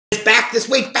back this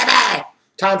week, baby!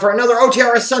 Time for another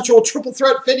OTRSCentral triple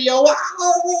threat video.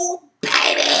 Oh,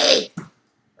 baby!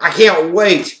 I can't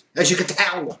wait, as you can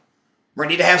tell. I'm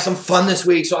ready to have some fun this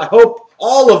week, so I hope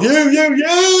all of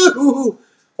you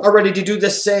are ready to do the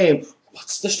same.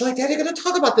 What's the Strike Daddy going to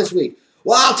talk about this week?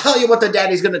 Well, I'll tell you what the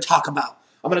Daddy's going to talk about.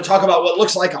 I'm going to talk about what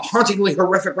looks like a hauntingly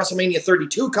horrific WrestleMania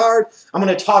 32 card. I'm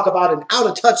going to talk about an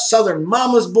out-of-touch Southern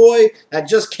mama's boy that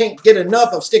just can't get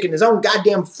enough of sticking his own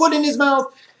goddamn foot in his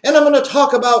mouth. And I'm going to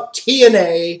talk about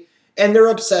TNA and their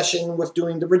obsession with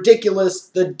doing the ridiculous,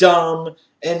 the dumb,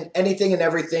 and anything and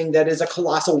everything that is a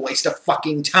colossal waste of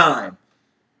fucking time.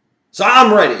 So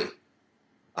I'm ready.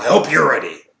 I hope you're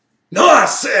ready. No, I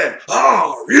said,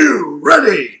 are you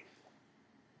ready?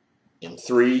 In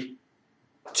 3,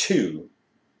 2,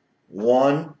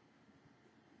 1.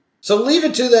 So leave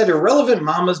it to that irrelevant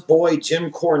mama's boy,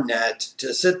 Jim Cornette,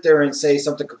 to sit there and say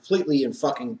something completely and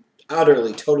fucking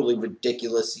utterly, totally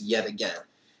ridiculous yet again.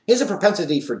 He has a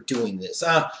propensity for doing this.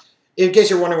 In case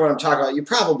you're wondering what I'm talking about, you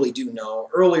probably do know.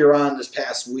 Earlier on this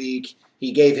past week,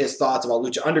 he gave his thoughts about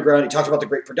Lucha Underground. He talked about the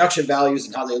great production values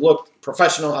and how they looked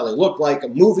professional, how they looked like a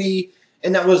movie.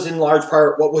 And that was in large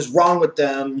part what was wrong with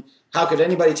them. How could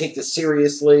anybody take this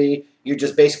seriously? You're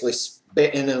just basically,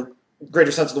 in a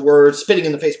greater sense of the word, spitting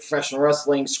in the face of professional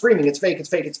wrestling, screaming, it's fake, it's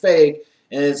fake, it's fake.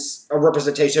 And it's a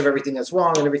representation of everything that's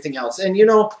wrong and everything else. And, you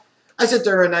know, I sit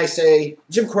there and I say,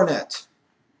 Jim Cornette,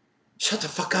 shut the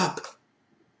fuck up.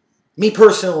 Me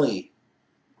personally,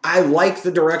 I like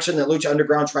the direction that Lucha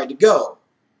Underground tried to go.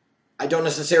 I don't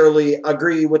necessarily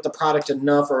agree with the product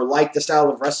enough or like the style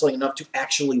of wrestling enough to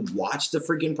actually watch the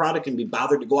freaking product and be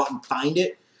bothered to go out and find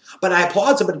it. But I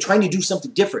applaud somebody trying to do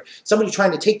something different. Somebody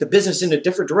trying to take the business in a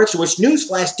different direction, which,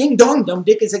 newsflash, ding dong, dumb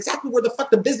dick, is exactly where the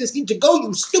fuck the business needs to go,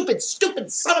 you stupid,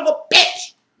 stupid son of a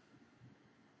bitch!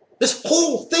 This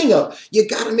whole thing of, you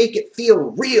gotta make it feel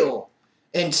real,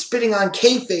 and spitting on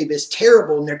kayfabe is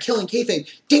terrible, and they're killing kayfabe.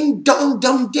 Ding dong,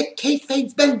 dumb dick,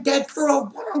 kayfabe's been dead for a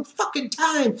long fucking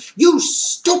time, you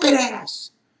stupid ass!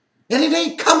 And it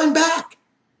ain't coming back!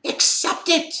 Accept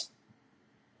it!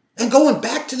 And going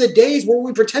back to the days where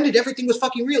we pretended everything was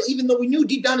fucking real, even though we knew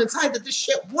deep down inside that this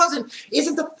shit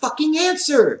isn't the fucking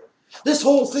answer. This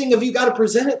whole thing of you gotta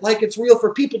present it like it's real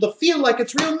for people to feel like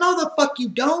it's real, no the fuck you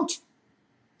don't.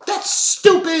 That's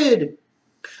stupid.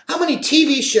 How many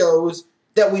TV shows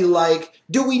that we like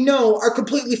do we know are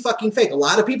completely fucking fake? A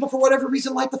lot of people, for whatever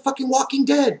reason, like the fucking Walking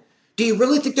Dead. Do you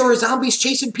really think there are zombies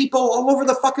chasing people all over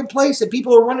the fucking place and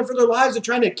people are running for their lives and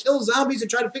trying to kill zombies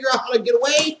and trying to figure out how to get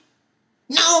away?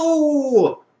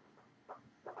 No!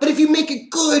 But if you make it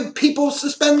good, people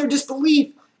suspend their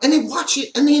disbelief, and they watch it,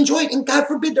 and they enjoy it, and God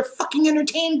forbid they're fucking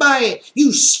entertained by it.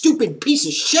 You stupid piece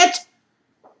of shit!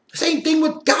 Same thing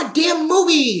with goddamn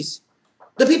movies!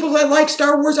 The people that like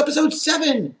Star Wars Episode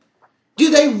 7, do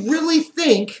they really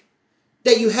think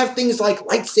that you have things like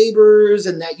lightsabers,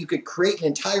 and that you could create an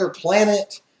entire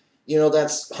planet, you know,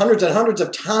 that's hundreds and hundreds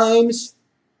of times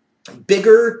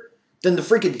bigger than the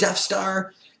freaking Death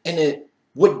Star, and it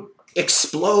would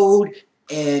explode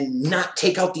and not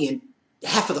take out the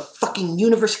half of the fucking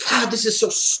universe? God, this is so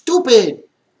stupid.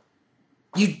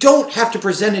 You don't have to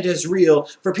present it as real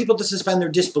for people to suspend their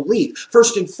disbelief.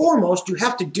 First and foremost, you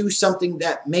have to do something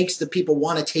that makes the people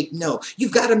want to take note.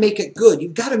 You've got to make it good.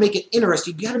 You've got to make it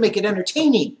interesting. You've got to make it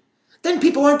entertaining. Then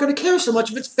people aren't going to care so much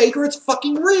if it's fake or it's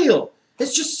fucking real.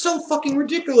 It's just so fucking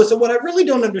ridiculous. And what I really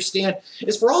don't understand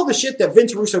is for all the shit that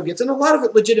Vince Russo gets, and a lot of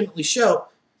it legitimately so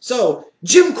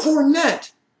Jim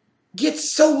Cornette gets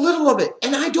so little of it,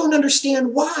 and I don't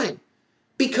understand why.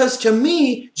 Because to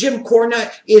me, Jim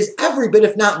Cornette is every bit,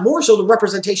 if not more so, the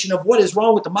representation of what is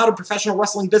wrong with the modern professional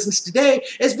wrestling business today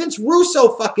as Vince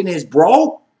Russo fucking is,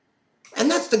 bro. And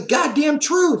that's the goddamn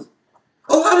truth.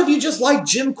 A lot of you just like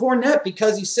Jim Cornette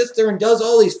because he sits there and does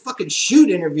all these fucking shoot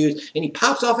interviews, and he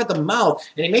pops off at the mouth,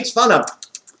 and he makes fun of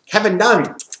Kevin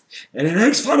Dunn, and he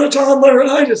makes fun of Tom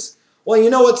Laurinaitis. Well,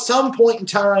 you know, at some point in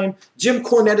time, Jim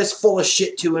Cornette is full of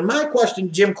shit too. And my question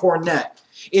to Jim Cornette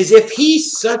is, if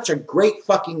he's such a great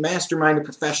fucking mastermind of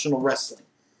professional wrestling,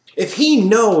 if he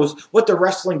knows what the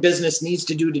wrestling business needs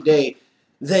to do today,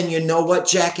 then you know what,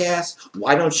 jackass?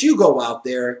 Why don't you go out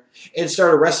there and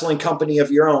start a wrestling company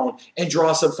of your own and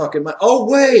draw some fucking money? Oh,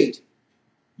 wait.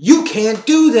 You can't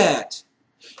do that.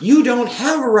 You don't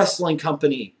have a wrestling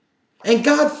company. And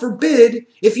God forbid,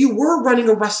 if you were running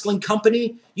a wrestling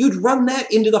company, you'd run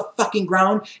that into the fucking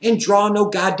ground and draw no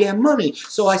goddamn money.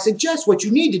 So I suggest what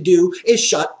you need to do is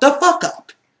shut the fuck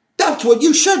up. That's what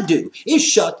you should do, is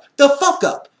shut the fuck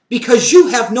up. Because you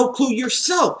have no clue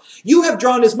yourself. You have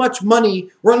drawn as much money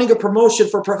running a promotion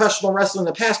for professional wrestling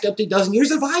in the past empty dozen years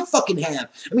as I fucking have.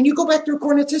 I mean, you go back through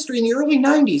Cornette's history in the early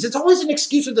 90s. It's always an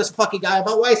excuse with this fucking guy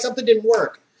about why something didn't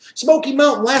work. Smoky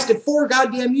Mountain lasted 4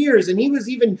 goddamn years, and he was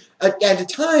even, at the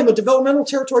time, a developmental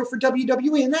territory for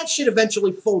WWE, and that shit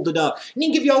eventually folded up. And he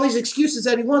can give you all these excuses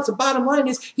that he wants. The bottom line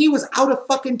is, he was out of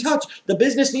fucking touch. The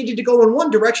business needed to go in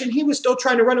one direction. He was still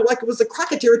trying to run it like it was the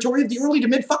Crockett territory of the early to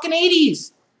mid fucking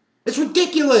 80s. It's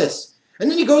ridiculous.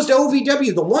 And then he goes to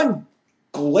OVW, the one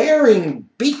glaring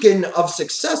beacon of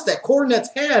success that Cornette's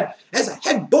had as a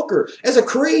head booker, as a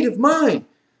creative mind.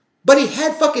 But he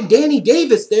had fucking Danny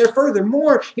Davis there.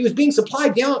 Furthermore, he was being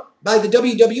supplied down by the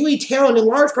WWE talent in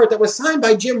large part that was signed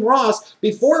by Jim Ross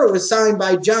before it was signed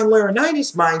by John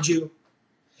Laurinaitis, mind you.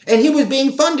 And he was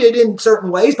being funded in certain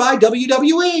ways by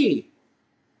WWE.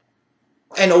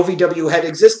 And OVW had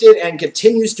existed and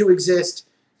continues to exist.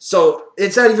 So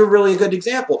it's not even really a good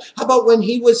example. How about when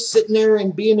he was sitting there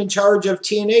and being in charge of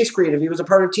TNA's creative? He was a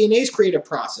part of TNA's creative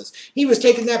process. He was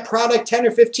taking that product 10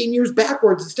 or 15 years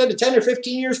backwards instead of 10 or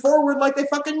 15 years forward like they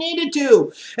fucking needed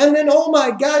to. And then, oh my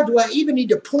God, do I even need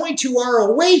to point to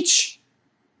ROH?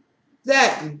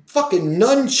 That fucking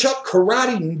nunchuck,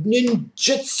 karate,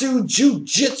 ninjutsu,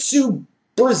 jujitsu,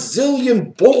 Brazilian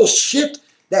bullshit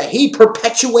that he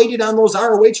perpetuated on those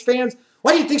ROH fans.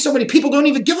 Why do you think so many people don't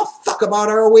even give a fuck about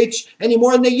ROH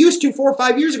anymore than they used to 4 or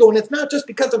 5 years ago? And it's not just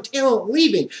because of talent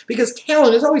leaving, because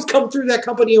talent has always come through that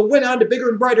company and went on to bigger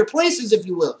and brighter places, if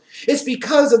you will. It's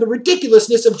because of the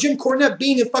ridiculousness of Jim Cornette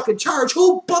being in fucking charge.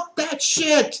 Who booked that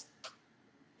shit?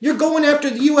 You're going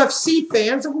after the UFC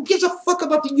fans, and who gives a fuck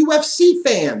about the UFC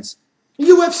fans? The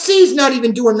UFC's not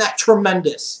even doing that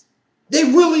tremendous. They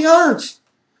really aren't.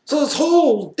 So this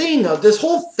whole thing of this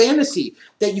whole fantasy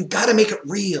that you've got to make it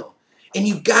real. And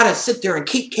you gotta sit there and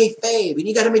keep kayfabe, and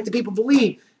you gotta make the people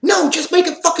believe. No, just make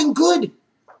it fucking good.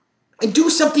 And do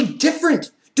something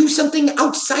different. Do something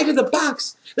outside of the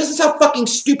box. This is how fucking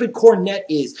stupid Cornette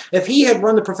is. If he had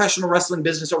run the professional wrestling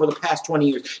business over the past 20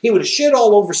 years, he would have shit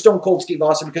all over Stone Cold Steve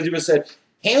Austin because he would have said,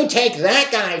 he'll take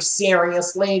that guy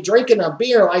seriously, drinking a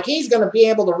beer like he's going to be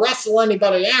able to wrestle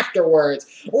anybody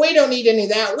afterwards. We don't need any of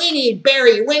that. We need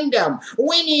Barry Windham.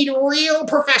 We need real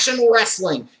professional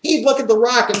wrestling. He'd look at The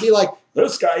Rock and be like,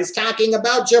 this guy's talking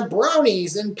about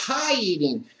jabronis and pie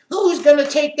eating. Who's going to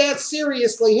take that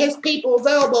seriously? His people's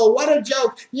elbow. What a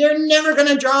joke. You're never going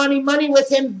to draw any money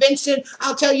with him, Vincent.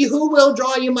 I'll tell you who will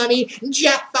draw you money.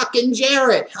 Jeff fucking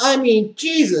Jarrett. I mean,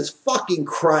 Jesus fucking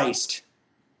Christ.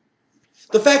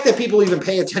 The fact that people even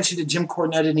pay attention to Jim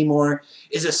Cornette anymore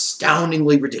is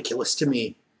astoundingly ridiculous to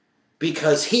me.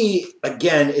 Because he,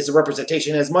 again, is a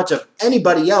representation as much of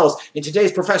anybody else in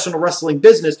today's professional wrestling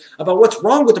business about what's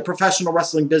wrong with the professional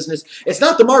wrestling business. It's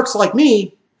not the marks like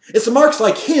me. It's the marks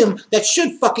like him that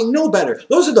should fucking know better.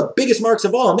 Those are the biggest marks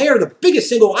of all, and they are the biggest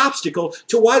single obstacle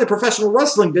to why the professional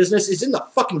wrestling business is in the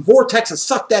fucking vortex of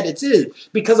suck that it is,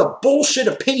 because of bullshit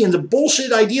opinions and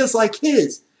bullshit ideas like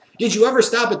his. Did you ever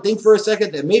stop and think for a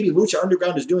second that maybe Lucha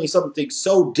Underground is doing something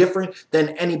so different than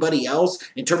anybody else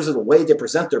in terms of the way they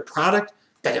present their product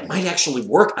that it might actually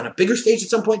work on a bigger stage at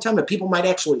some point in time, that people might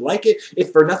actually like it,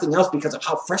 if for nothing else because of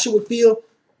how fresh it would feel?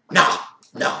 No.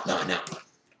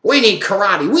 We need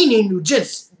karate. We need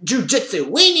jiu-jitsu.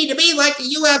 We need to be like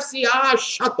the UFC. Ah,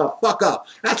 shut the fuck up.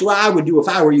 That's what I would do if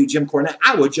I were you, Jim Cornette.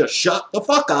 I would just shut the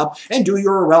fuck up and do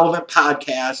your irrelevant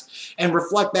podcast and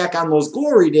reflect back on those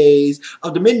glory days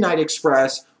of the Midnight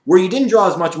Express where you didn't draw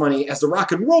as much money as the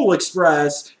Rock and Roll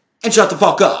Express and shut the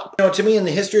fuck up. You know, to me, in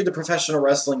the history of the professional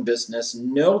wrestling business,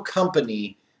 no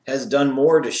company has done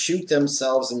more to shoot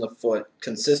themselves in the foot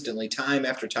consistently time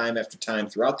after time after time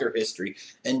throughout their history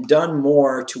and done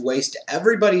more to waste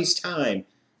everybody's time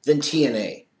than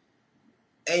TNA.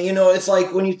 And you know, it's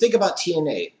like when you think about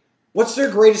TNA, what's their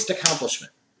greatest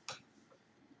accomplishment?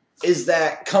 Is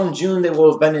that come June they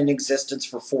will have been in existence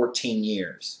for 14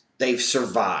 years. They've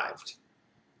survived.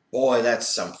 Boy, that's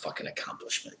some fucking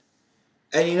accomplishment.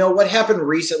 And you know, what happened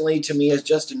recently to me is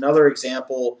just another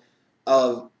example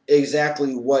of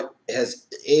exactly what has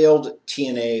ailed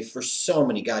TNA for so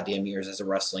many goddamn years as a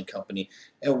wrestling company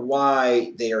and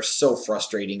why they are so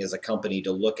frustrating as a company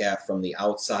to look at from the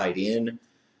outside in.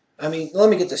 I mean, let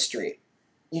me get this straight.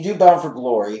 You do Bound for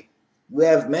Glory. You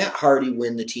have Matt Hardy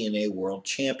win the TNA World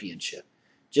Championship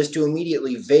just to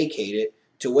immediately vacate it,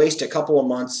 to waste a couple of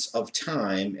months of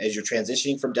time as you're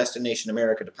transitioning from Destination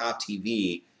America to Pop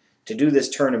TV to do this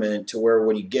tournament, to where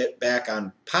when you get back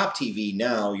on Pop TV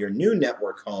now, your new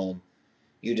network home,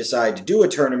 you decide to do a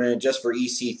tournament just for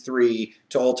EC3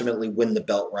 to ultimately win the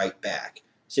belt right back.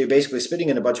 So you're basically spitting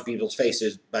in a bunch of people's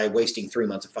faces by wasting 3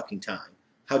 months of fucking time.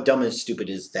 How dumb and stupid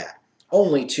is that?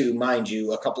 Only to, mind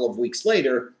you, a couple of weeks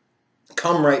later,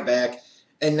 come right back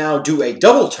and now do a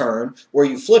double turn where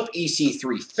you flip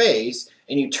EC3 face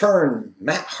and you turn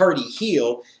Matt Hardy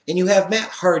heel and you have Matt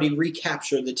Hardy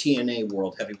recapture the TNA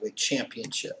World Heavyweight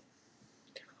Championship.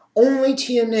 Only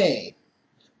TNA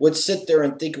would sit there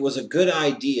and think it was a good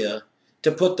idea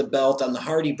to put the belt on the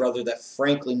Hardy brother that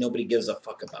frankly nobody gives a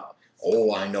fuck about.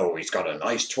 Oh, I know, he's got a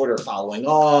nice Twitter following.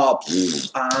 Oh,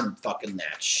 I'm fucking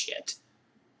that shit.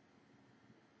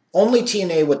 Only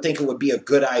TNA would think it would be a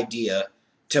good idea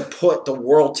to put the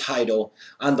world title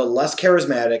on the less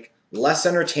charismatic, less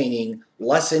entertaining,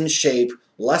 less in shape,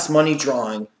 less money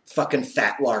drawing fucking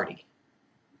Fat Lardy.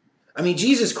 I mean,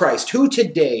 Jesus Christ, who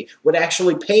today would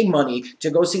actually pay money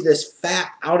to go see this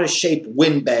fat, out-of-shape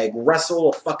windbag wrestle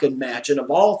a fucking match and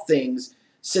of all things,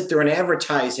 sit there and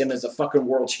advertise him as a fucking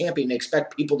world champion and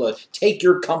expect people to take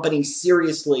your company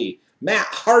seriously? Matt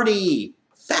Hardy,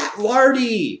 Fat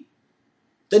Lardy.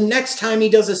 The next time he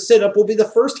does a sit-up will be the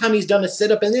first time he's done a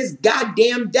sit-up in this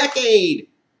goddamn decade.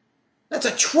 That's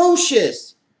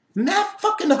atrocious. Matt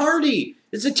fucking Hardy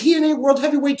is a TNA World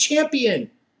Heavyweight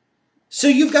Champion. So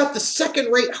you've got the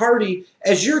second-rate Hardy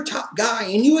as your top guy,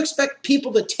 and you expect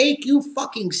people to take you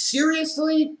fucking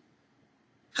seriously?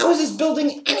 How is this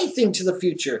building anything to the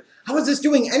future? How is this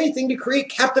doing anything to create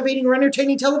captivating or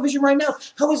entertaining television right now?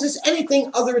 How is this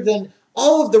anything other than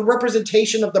all of the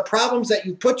representation of the problems that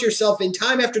you put yourself in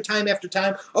time after time after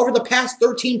time over the past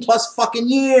 13 plus fucking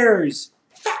years?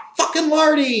 Fat fucking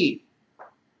Lardy!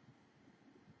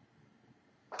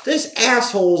 This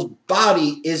asshole's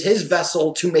body is his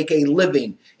vessel to make a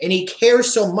living, and he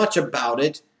cares so much about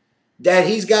it that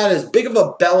he's got as big of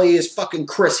a belly as fucking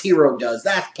Chris Hero does.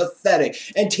 That's pathetic.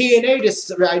 And TNA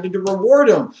decided to reward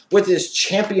him with his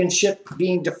championship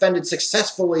being defended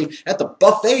successfully at the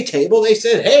buffet table. They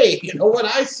said, hey, you know what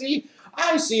I see?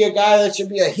 I see a guy that should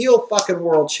be a heel fucking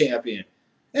world champion.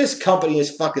 This company is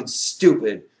fucking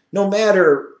stupid. No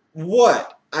matter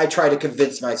what I try to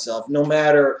convince myself, no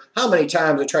matter how many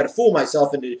times I try to fool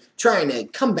myself into trying to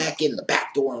come back in the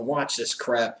back door and watch this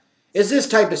crap, is this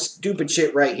type of stupid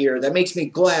shit right here that makes me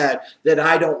glad that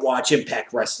I don't watch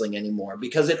Impact Wrestling anymore,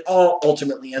 because it all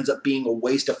ultimately ends up being a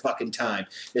waste of fucking time.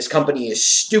 This company is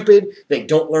stupid. They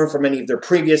don't learn from any of their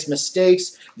previous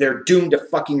mistakes. They're doomed to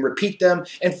fucking repeat them.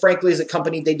 And frankly, as a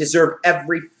company, they deserve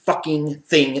every fucking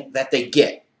thing that they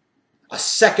get. A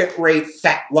second-rate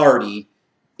Fat Lardy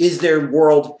is their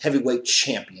World Heavyweight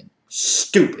Champion.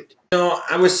 Stupid. You know,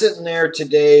 I was sitting there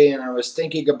today and I was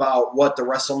thinking about what the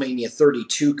WrestleMania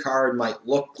 32 card might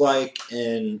look like,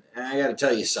 and I gotta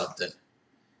tell you something.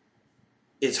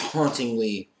 It's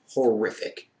hauntingly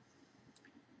horrific.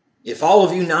 If all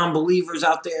of you non-believers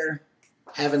out there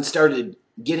haven't started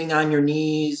getting on your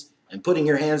knees and putting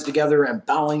your hands together and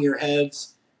bowing your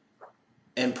heads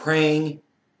and praying,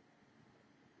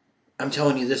 I'm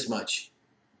telling you this much.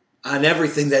 On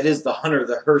everything that is the Hunter,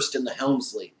 the Hearst, and the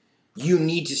Helmsley, you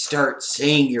need to start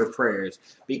saying your prayers,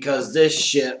 because this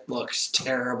shit looks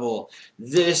terrible.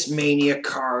 This Mania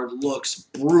card looks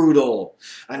brutal.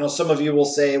 I know some of you will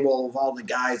say, well, of all the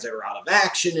guys that are out of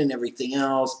action and everything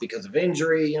else because of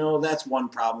injury, you know, that's one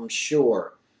problem,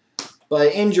 sure.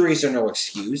 But injuries are no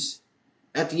excuse.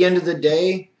 At the end of the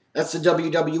day, that's the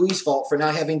WWE's fault for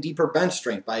not having deeper bench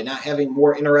strength, by not having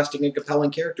more interesting and compelling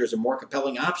characters and more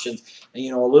compelling options, and, you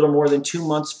know, a little more than 2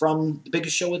 months from the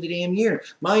biggest show of the damn year.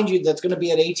 Mind you, that's going to be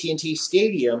at AT&T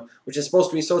Stadium, which is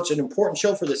supposed to be such an important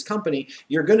show for this company.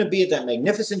 You're going to be at that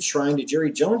magnificent shrine to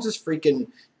Jerry Jones's freaking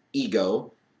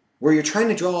ego, where you're trying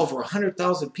to draw over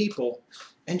 100,000 people.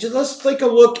 And just let's take a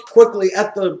look quickly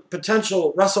at the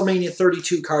potential WrestleMania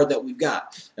 32 card that we've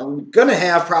got. And we're going to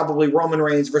have probably Roman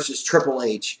Reigns versus Triple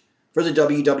H for the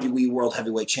WWE World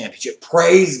Heavyweight Championship.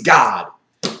 Praise God,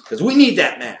 because we need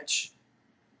that match.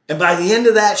 And by the end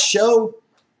of that show,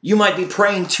 you might be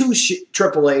praying to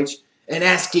Triple H and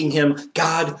asking him,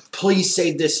 God, please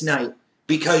save this night,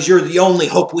 because you're the only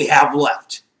hope we have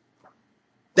left.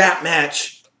 That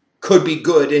match could be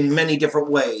good in many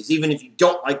different ways, even if you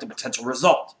don't like the potential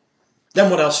result. Then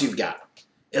what else you've got?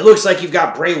 It looks like you've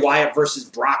got Bray Wyatt versus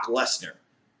Brock Lesnar.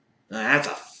 That's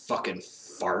a fucking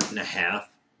fart and a half.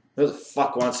 Who the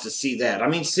fuck wants to see that? I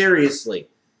mean, seriously.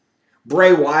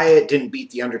 Bray Wyatt didn't beat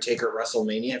The Undertaker at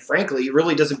WrestleMania. Frankly, he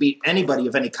really doesn't beat anybody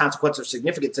of any consequence or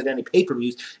significance at any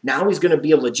pay-per-views. Now he's going to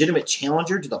be a legitimate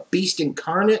challenger to the Beast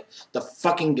Incarnate, the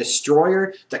fucking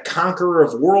Destroyer, the Conqueror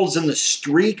of Worlds in the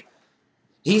Streak.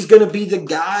 He's going to be the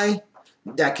guy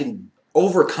that can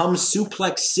overcome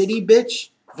Suplex City, bitch.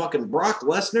 Fucking Brock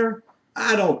Lesnar.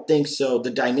 I don't think so.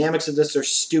 The dynamics of this are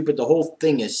stupid. The whole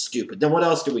thing is stupid. Then what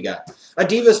else do we got? A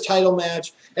Divas title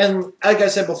match. And like I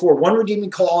said before, one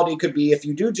redeeming quality could be if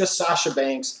you do just Sasha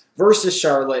Banks versus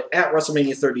Charlotte at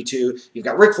WrestleMania 32. You've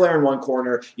got Ric Flair in one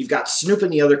corner. You've got Snoop in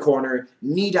the other corner.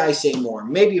 Need I say more?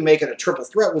 Maybe you make it a triple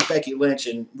threat with Becky Lynch,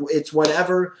 and it's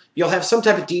whatever. You'll have some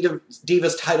type of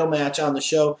Divas title match on the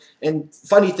show. And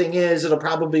funny thing is, it'll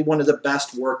probably be one of the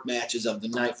best work matches of the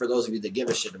night for those of you that give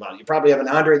a shit about it. You probably have an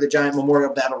Andre the Giant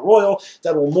Memorial Battle Royal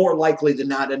that will more likely than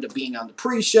not end up being on the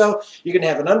pre-show. You're going to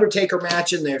have an Undertaker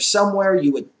match in there somewhere,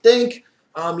 you would think.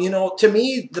 You know, to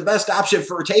me, the best option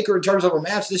for Taker in terms of a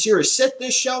match this year is sit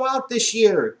this show out this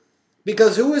year.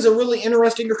 Because who is a really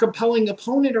interesting or compelling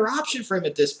opponent or option for him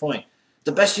at this point?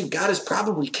 The best you've got is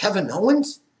probably Kevin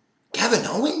Owens? Kevin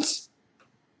Owens?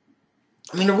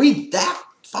 I mean, are we that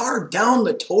far down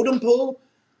the totem pole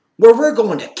where we're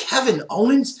going to Kevin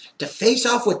Owens to face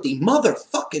off with the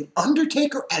motherfucking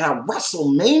Undertaker at a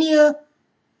WrestleMania?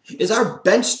 Is our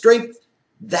bench strength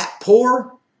that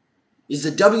poor? Is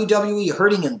the WWE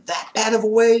hurting in that bad of a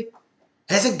way?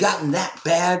 Has it gotten that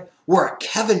bad where a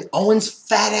Kevin Owens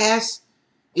fat ass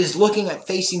is looking at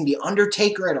facing the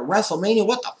Undertaker at a WrestleMania?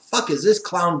 What the fuck has this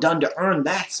clown done to earn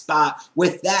that spot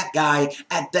with that guy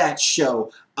at that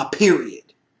show? A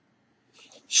period.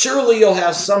 Surely you'll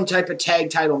have some type of tag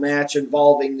title match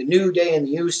involving the New Day and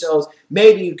the Usos.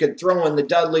 Maybe you could throw in the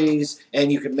Dudleys and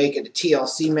you could make it a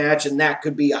TLC match, and that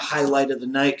could be a highlight of the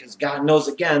night because God knows,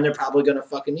 again, they're probably going to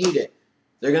fucking need it.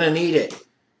 They're going to need it.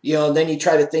 You know, then you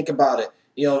try to think about it.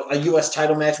 You know, a U.S.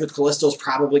 title match with Kalisto is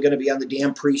probably going to be on the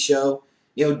damn pre-show.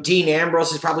 You know, Dean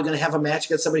Ambrose is probably going to have a match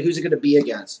against somebody. Who's it going to be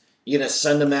against? You're going to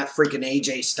send them that freaking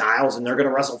AJ Styles and they're going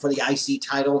to wrestle for the IC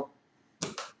title?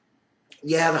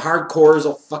 Yeah, the hardcores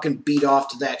will fucking beat off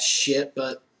to that shit,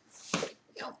 but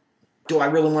you know, do I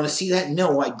really want to see that?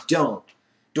 No, I don't.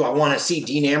 Do I want to see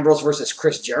Dean Ambrose versus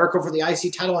Chris Jericho for the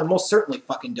IC title? I most certainly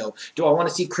fucking do. Do I want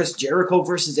to see Chris Jericho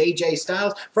versus AJ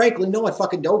Styles? Frankly, no, I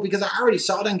fucking don't, because I already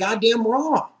saw it on goddamn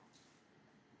Raw.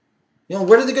 You know,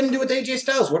 what are they going to do with AJ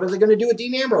Styles? What are they going to do with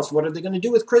Dean Ambrose? What are they going to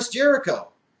do with Chris Jericho?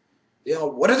 You know,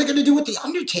 what are they going to do with The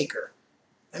Undertaker?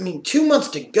 I mean, 2 months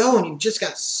to go, and you've just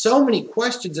got so many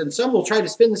questions, and some will try to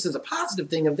spin this as a positive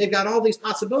thing if they've got all these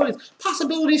possibilities.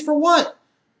 Possibilities for what?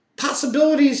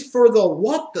 Possibilities for the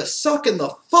what, the suck, and the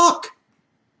fuck.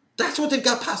 That's what they've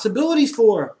got possibilities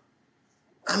for.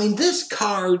 I mean, this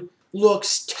card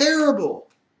looks terrible.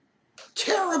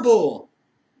 Terrible.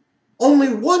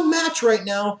 Only one match right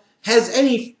now has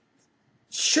any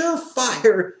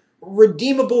surefire,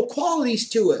 redeemable qualities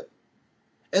to it.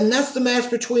 And that's the match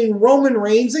between Roman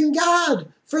Reigns and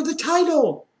God for the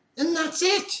title. And that's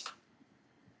it.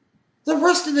 The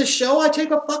rest of the show I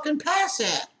take a fucking pass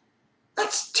at.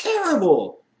 That's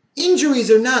terrible. Injuries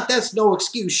or not, that's no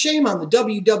excuse. Shame on the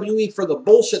WWE for the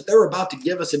bullshit they're about to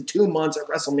give us in 2 months at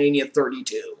WrestleMania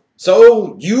 32.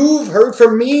 So, you've heard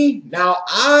from me. Now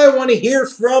I want to hear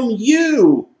from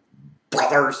you.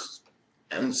 Brothers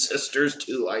and sisters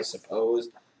too, I suppose.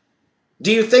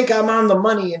 Do you think I'm on the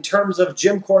money in terms of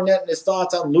Jim Cornette and his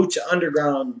thoughts on Lucha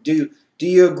Underground? Do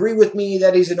you agree with me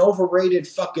that he's an overrated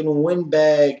fucking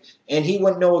windbag and he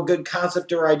wouldn't know a good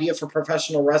concept or idea for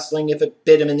professional wrestling if it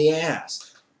bit him in the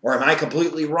ass? Or am I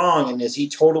completely wrong and is he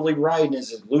totally right and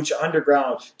is Lucha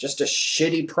Underground just a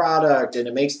shitty product and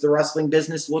it makes the wrestling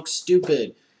business look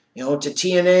stupid? You know, to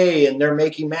TNA and they're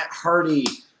making Matt Hardy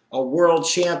a world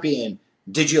champion.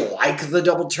 Did you like the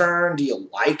double turn? Do you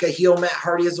like a heel Matt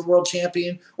Hardy as the world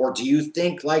champion? Or do you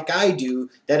think, like I do,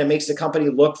 that it makes the company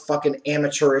look fucking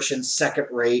amateurish and second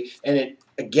rate, and it,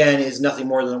 again, is nothing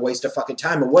more than a waste of fucking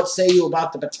time? And what say you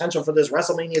about the potential for this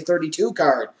WrestleMania 32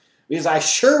 card? Because I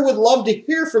sure would love to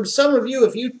hear from some of you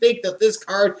if you think that this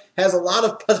card has a lot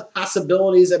of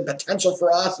possibilities and potential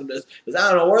for awesomeness. Because I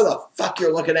don't know where the fuck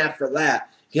you're looking at for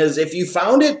that. Because if you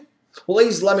found it,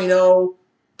 please let me know.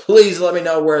 Please let me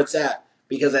know where it's at.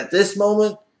 Because at this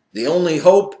moment, the only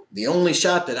hope, the only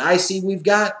shot that I see we've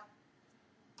got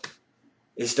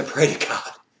is to pray to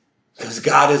God. Because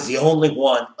God is the only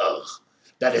one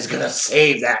that is going to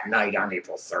save that night on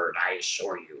April 3rd, I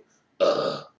assure you.